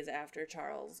days after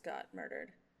Charles got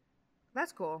murdered.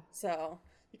 That's cool. So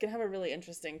you can have a really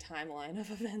interesting timeline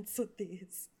of events with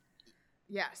these.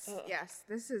 Yes, yes.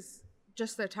 This is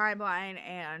just the timeline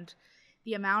and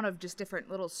the amount of just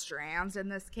different little strands in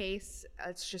this case.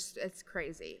 It's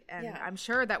crazy. And yeah. I'm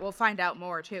sure that we'll find out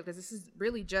more too, because this is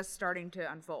really just starting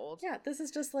to unfold. Yeah, this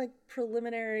is just like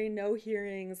preliminary, no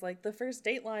hearings. Like the first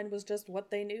Dateline was just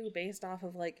what they knew based off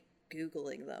of like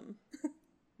Googling them.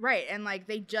 Right, and like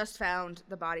they just found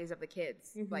the bodies of the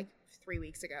kids like 3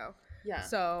 weeks ago. Yeah.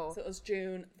 So it was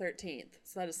June 13th.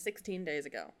 So that is 16 days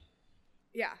ago.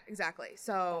 Yeah, exactly.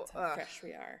 So that's how fresh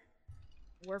we are.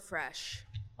 We're fresh.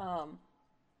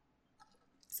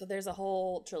 So there's a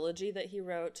whole trilogy that he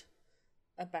wrote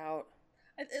about,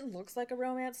 it looks like a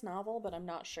romance novel, but I'm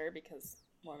not sure because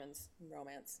Mormons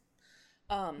romance.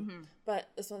 But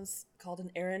this one's called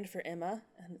An Errand for Emma,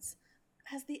 and it's,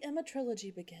 as the Emma trilogy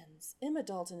begins, Emma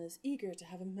Dalton is eager to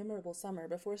have a memorable summer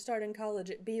before starting college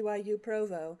at BYU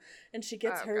Provo, and she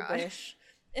gets her wish.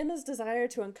 Emma's desire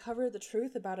to uncover the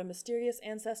truth about a mysterious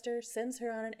ancestor sends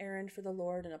her on an errand for the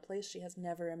Lord in a place she has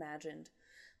never imagined.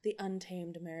 The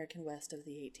untamed American West of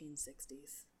the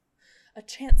 1860s. A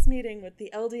chance meeting with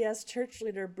the LDS church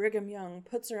leader Brigham Young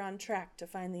puts her on track to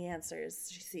find the answers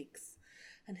she seeks,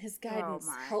 and his guidance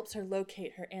helps her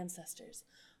locate her ancestors.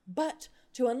 But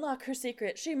to unlock her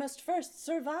secret, she must first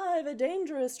survive a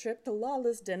dangerous trip to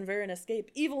lawless Denver and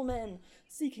escape evil men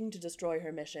seeking to destroy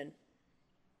her mission.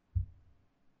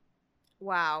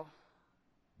 Wow.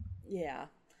 Yeah.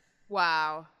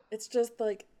 Wow. It's just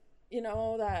like, you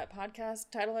know, that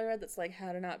podcast title I read that's like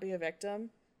How to Not Be a Victim,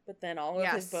 but then all of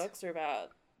his books are about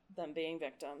them being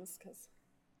victims because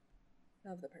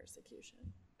of the persecution.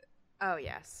 Oh,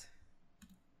 yes.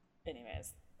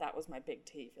 Anyways, that was my big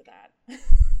T for that.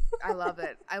 I love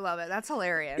it. I love it. That's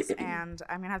hilarious. And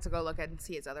I'm going to have to go look and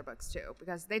see his other books too,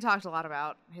 because they talked a lot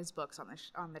about his books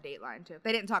on the Dateline too.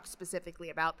 They didn't talk specifically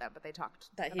about them, but they talked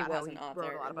that about he was an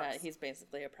author and that he's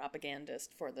basically a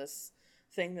propagandist for this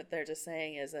thing that they're just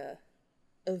saying is a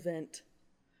event.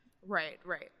 Right,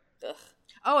 right. Ugh.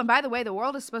 Oh, and by the way, the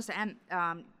world is supposed to end.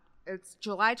 It's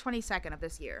July 22nd of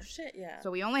this year. Shit, yeah.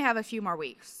 So we only have a few more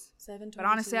weeks. But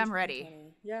honestly, I'm ready.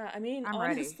 Yeah, I mean, I'm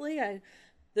honestly, ready.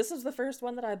 This is the first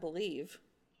one that I believe.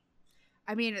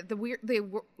 I mean,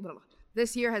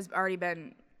 this year has already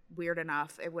been weird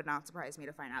enough. It would not surprise me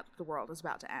to find out the world is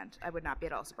about to end. I would not be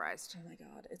at all surprised. Oh my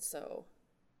god, it's so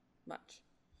much.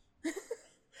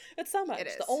 It's so much. It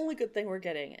is. The only good thing we're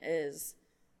getting is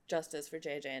justice for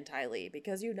JJ and Tylee,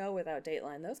 because without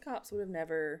Dateline, those cops would have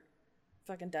never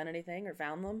fucking done anything or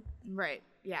found them. Right.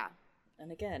 Yeah.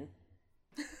 And again.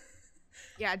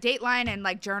 Yeah, Dateline and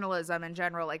like journalism in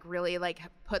general like really like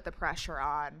put the pressure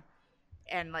on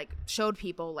and like showed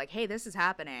people like, hey, this is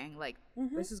happening, like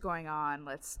this is going on,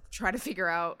 let's try to figure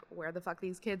out where the fuck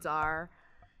these kids are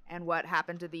and what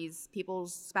happened to these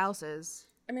people's spouses.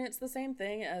 I mean, it's the same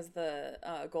thing as the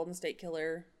Golden State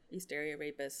Killer, East Area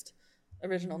Rapist,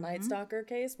 original Night Stalker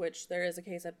case, which there is a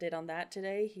case update on that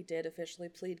today. He did officially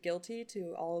plead guilty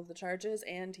to all of the charges,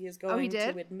 and he is going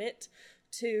to admit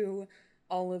to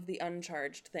all of the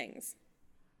uncharged things.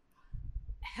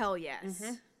 Hell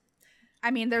yes. I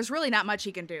mean, there's really not much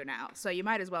he can do now, so you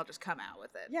might as well just come out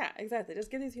with it. Yeah, exactly. Just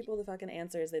give these people the fucking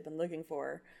answers they've been looking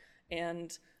for.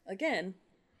 And again,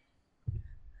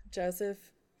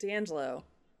 Joseph D'Angelo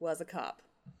was a cop.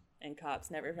 and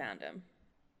cops never found him.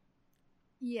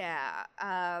 Yeah,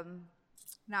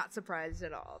 not surprised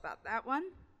at all about that one.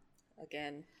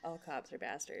 Again, all cops are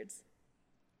bastards.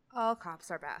 All cops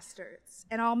are bastards.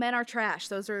 And all men are trash.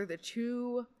 Those are the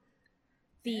two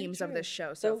themes of this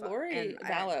show so far. Lori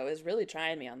Vallow is really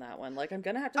trying me on that one. Like, I'm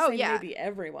going to have to say maybe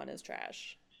everyone is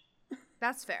trash.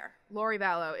 That's fair. Lori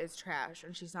Vallow is trash,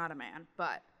 and she's not a man,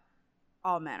 but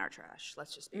all men are trash.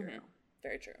 Let's just be real.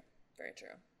 Very true. Very true.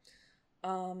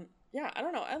 Yeah, I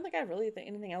don't know. I don't think I really think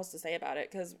anything else to say about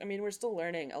it because, I mean, we're still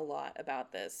learning a lot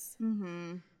about this.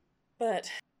 Mm-hmm. But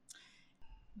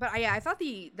yeah, I thought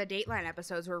the Dateline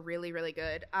episodes were really, really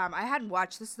good. I hadn't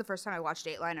watched, this is the first time I watched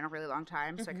Dateline in a really long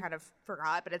time, so I kind of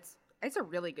forgot, but it's a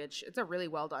really good, it's a really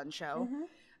well done show.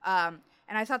 And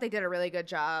I thought they did a really good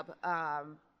job,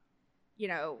 you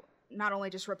know, not only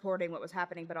just reporting what was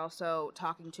happening, but also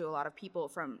talking to a lot of people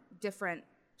from different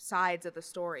sides of the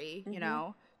story, you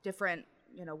know, different,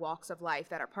 you know, walks of life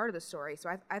that are part of the story. So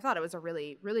I thought it was a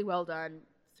really, really well done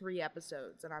 3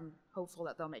 episodes, and I'm hopeful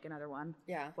that they'll make another one.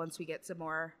 Yeah. Once we get some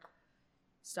more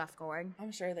stuff going.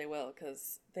 I'm sure they will,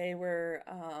 because they were,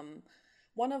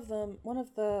 one of the,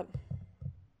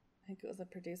 I think it was the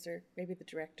producer, maybe the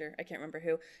director, I can't remember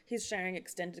who, he's sharing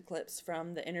extended clips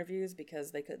from the interviews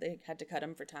because they had to cut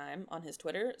them for time on his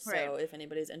Twitter. So if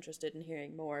anybody's interested in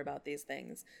hearing more about these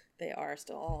things, they are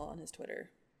still all on his Twitter.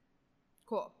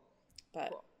 Cool.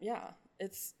 But yeah,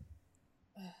 it's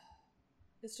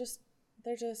just,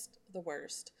 they're just the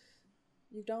worst.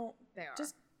 They are.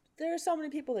 There are so many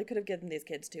people they could have given these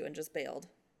kids to and just bailed.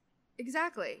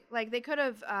 Exactly. Like, they could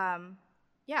have,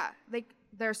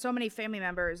 there are so many family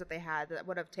members that they had that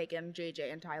would have taken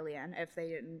JJ and Tylee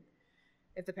in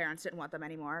if the parents didn't want them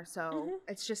anymore. So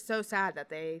it's just so sad that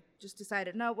they just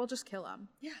decided, no, we'll just kill them.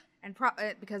 Yeah. And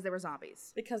because they were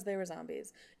zombies. Because they were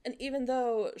zombies. And even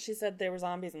though she said they were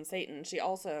zombies and Satan, she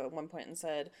also at one point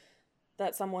said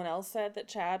that someone else said that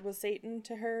Chad was Satan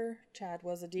to her. Chad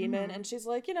was a demon. And she's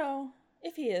like, you know,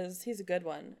 if he is, he's a good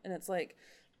one. And it's like,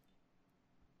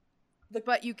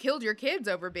 but you killed your kids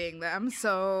over being them,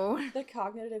 so... The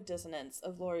cognitive dissonance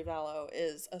of Lori Vallow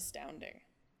is astounding.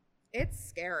 It's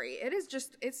scary.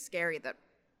 It's scary that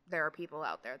there are people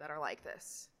out there that are like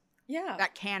this. Yeah.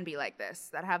 That can be like this,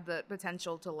 that have the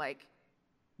potential to, like,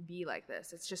 be like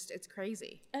this. It's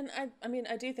crazy. And I mean,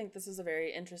 I do think this is a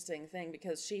very interesting thing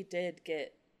because she did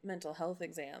get mental health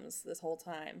exams this whole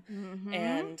time.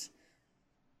 And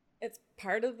it's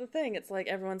part of the thing. It's like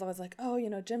everyone's always like, oh, you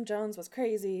know, Jim Jones was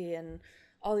crazy and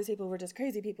all these people were just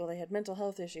crazy people. They had mental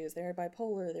health issues. They were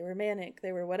bipolar. They were manic.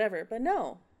 They were whatever. But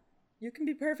no, you can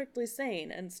be perfectly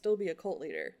sane and still be a cult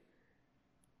leader.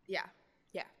 Yeah.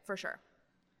 Yeah, for sure.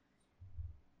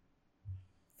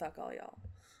 Fuck all y'all.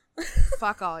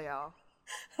 Fuck all y'all.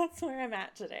 That's where I'm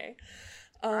at today.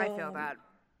 I feel bad.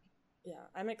 Yeah,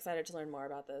 I'm excited to learn more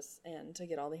about this and to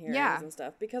get all the hearings and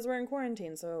stuff because we're in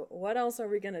quarantine. So what else are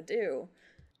we going to do?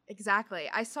 Exactly.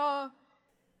 I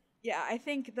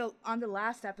think on the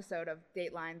last episode of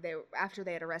Dateline, after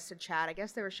they had arrested Chad, I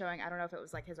guess they were showing, I don't know if it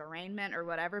was like his arraignment or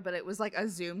whatever, but it was like a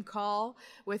Zoom call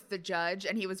with the judge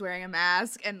and he was wearing a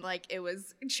mask and like it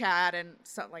was Chad and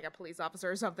like a police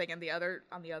officer or something on the other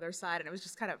side. And it was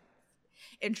just kind of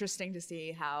interesting to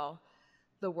see how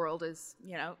the world is,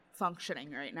 you know,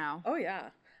 functioning right now. Oh yeah.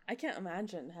 I can't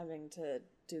imagine having to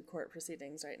do court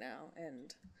proceedings right now.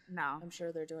 And no, I'm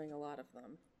sure they're doing a lot of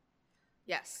them.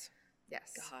 Yes.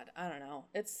 God, I don't know.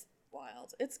 It's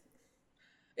wild. It's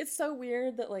so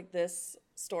weird that like this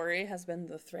story has been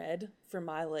the thread for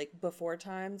my like before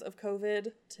times of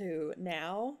COVID to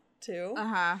now too.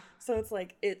 So it's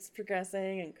like it's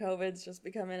progressing and COVID's just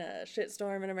becoming a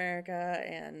shitstorm in America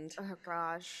and oh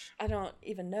gosh. I don't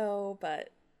even know, but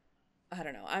I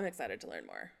don't know. I'm excited to learn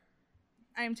more.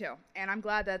 I am too. And I'm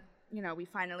glad that, you know, we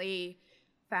finally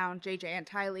found JJ and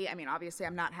Tylee. I mean, obviously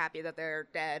I'm not happy that they're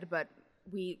dead, but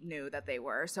we knew that they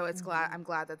were. So it's I'm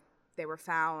glad that they were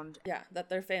found. Yeah, that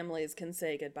their families can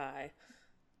say goodbye.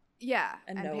 Yeah,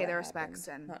 and pay their respects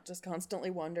and not just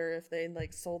constantly wonder if they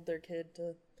like sold their kid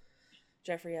to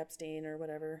Jeffrey Epstein or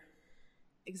whatever.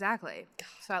 Exactly. God.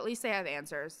 So at least they have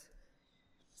answers.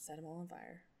 Set them all on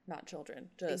fire. Not children.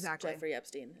 Just Jeffrey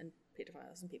Epstein and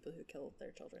pedophiles and people who killed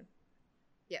their children.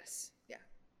 Yes. Yeah.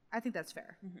 I think that's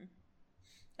fair.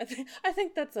 I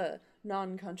think that's a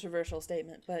non-controversial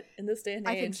statement, but in this day and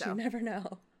age, you never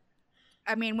know.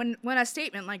 I mean, when a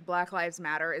statement like Black Lives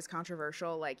Matter is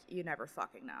controversial, like, you never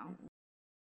fucking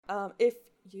know. If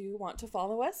you want to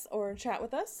follow us or chat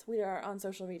with us, we are on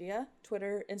social media,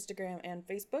 Twitter, Instagram, and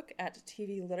Facebook at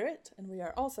TV Literate, and we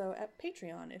are also at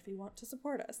Patreon if you want to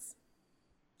support us.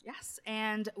 Yes,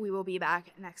 and we will be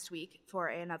back next week for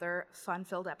another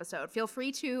fun-filled episode. Feel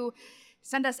free to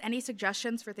send us any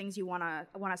suggestions for things you want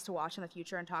us to watch in the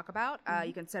future and talk about.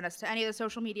 You can send us to any of the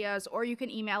social medias, or you can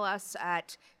email us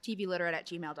at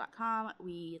tvliterate@gmail.com.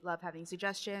 We love having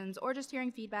suggestions or just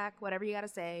hearing feedback. Whatever you got to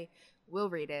say,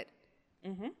 we'll read it.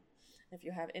 Mm-hmm. If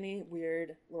you have any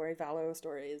weird Lori Vallow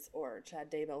stories or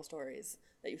Chad Daybell stories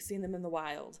that you've seen them in the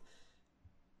wild,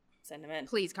 send them in.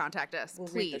 Please contact us. We'll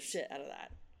read the shit out of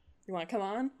that. You want to come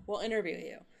on? We'll interview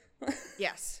you.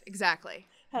 Yes, exactly.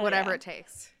 Whatever it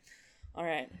takes. All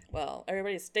right. Well,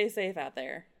 everybody stay safe out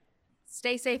there.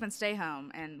 Stay safe and stay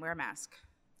home and wear a mask.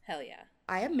 Hell yeah.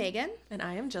 I am Megan. And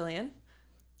I am Jillian.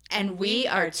 And we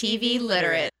are TV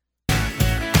Literate.